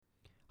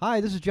Hi,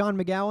 this is John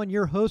McGowan,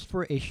 your host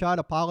for A Shot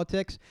of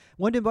Politics.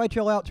 Wanted to invite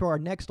you all out to our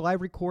next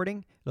live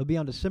recording. It'll be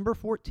on December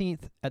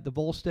 14th at the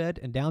Volstead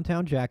in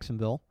downtown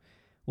Jacksonville.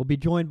 We'll be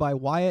joined by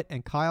Wyatt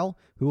and Kyle,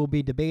 who will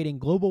be debating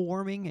global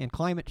warming and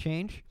climate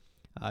change,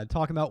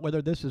 talking about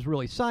whether this is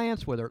really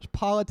science, whether it's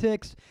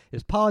politics.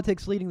 Is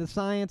politics leading the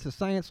science? Is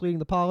science leading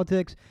the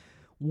politics?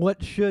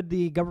 What should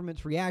the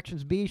government's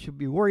reactions be? Should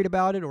we be worried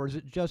about it, or is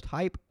it just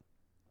hype?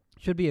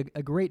 Should be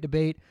a great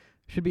debate.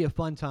 Should be a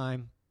fun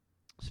time,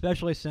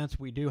 especially since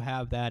we do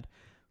have that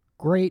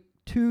great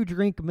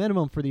 2-drink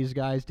minimum for these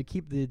guys to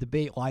keep the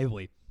debate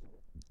lively.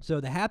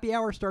 So the happy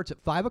hour starts at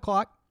 5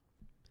 o'clock.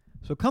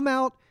 So come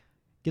out,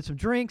 get some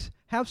drinks,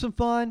 have some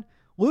fun,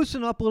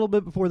 loosen up a little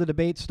bit before the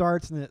debate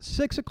starts. And then at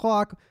 6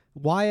 o'clock,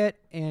 Wyatt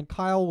and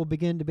Kyle will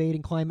begin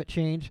debating climate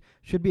change.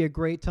 Should be a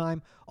great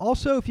time.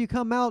 Also, if you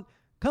come out,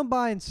 come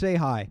by and say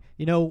hi.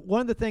 You know, one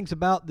of the things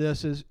about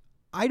this is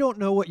I don't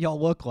know what y'all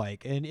look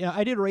like. And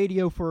I did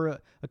radio for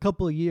a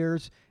couple of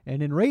years.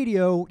 And in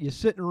radio, you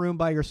sit in a room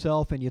by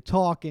yourself and you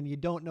talk and you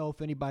don't know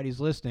if anybody's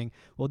listening.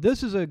 Well,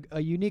 this is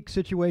a unique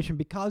situation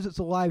because it's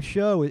a live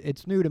show.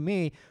 It's new to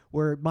me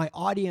where my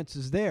audience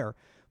is there.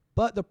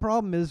 But the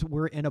problem is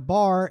we're in a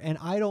bar and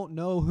I don't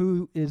know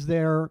who is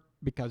there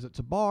because it's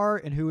a bar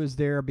and who is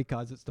there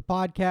because it's the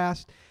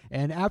podcast.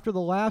 And after the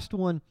last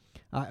one,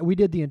 we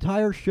did the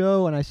entire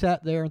show and I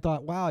sat there and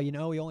thought, wow, you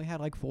know, we only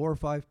had like 4 or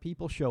 5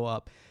 people show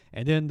up.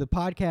 And then the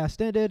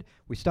podcast ended,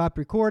 we stopped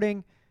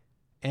recording,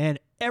 and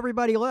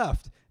everybody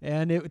left.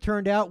 And it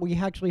turned out we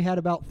actually had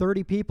about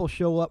 30 people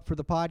show up for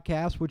the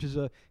podcast, which is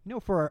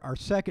for our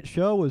second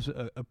show was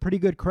a pretty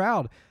good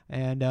crowd.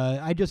 And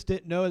I just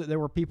didn't know that there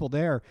were people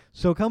there.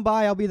 So come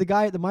by. I'll be the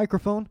guy at the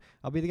microphone.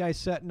 I'll be the guy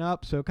setting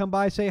up. So come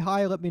by, say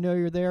hi, let me know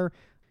you're there.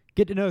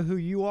 Get to know who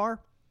you are.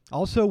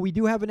 Also, we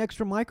do have an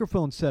extra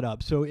microphone set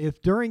up. So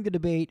if during the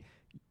debate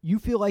you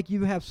feel like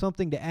you have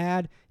something to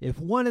add, if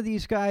one of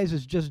these guys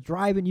is just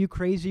driving you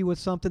crazy with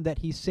something that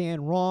he's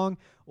saying wrong,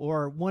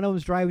 or one of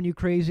them's driving you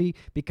crazy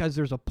because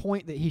there's a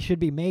point that he should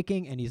be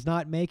making and he's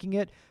not making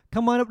it,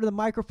 come on up to the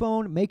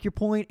microphone, make your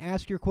point,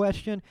 ask your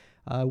question.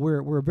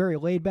 We're a very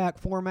laid-back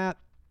format,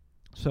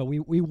 so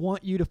we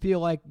want you to feel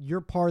like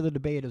you're part of the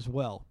debate as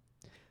well.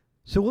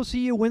 So we'll see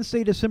you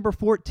Wednesday, December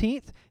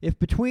 14th. If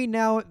between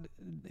now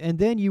and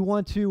then you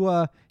want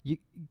to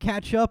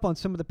catch up on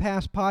some of the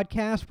past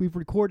podcasts, we've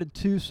recorded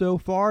 2 so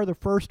far. The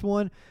first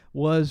one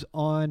was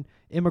on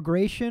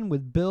immigration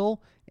with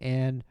Bill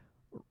and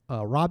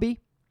Robbie.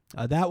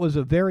 That was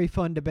a very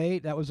fun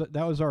debate. That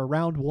was our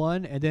round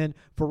 1, and then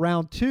for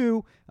round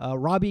 2,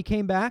 Robbie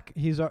came back.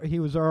 He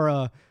was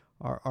our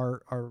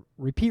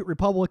repeat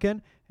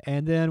Republican,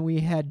 and then we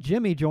had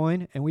Jimmy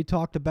join, and we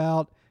talked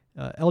about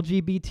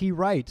LGBT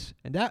rights,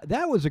 and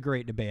that was a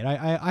great debate.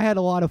 I had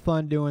a lot of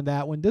fun doing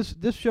that one.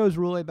 This show is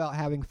really about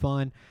having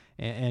fun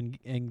and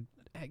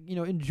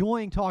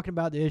enjoying talking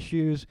about the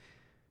issues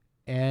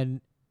and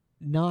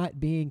not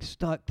being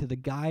stuck to the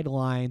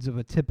guidelines of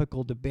a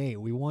typical debate.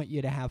 We want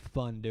you to have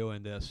fun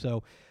doing this.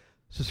 So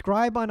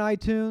subscribe on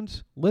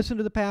iTunes, listen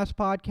to the past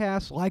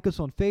podcasts, like us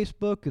on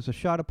Facebook. It's A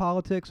Shot of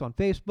Politics on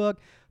Facebook.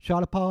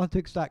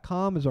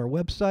 shotofpolitics.com is our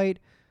website,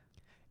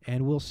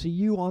 and we'll see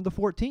you on the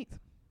 14th.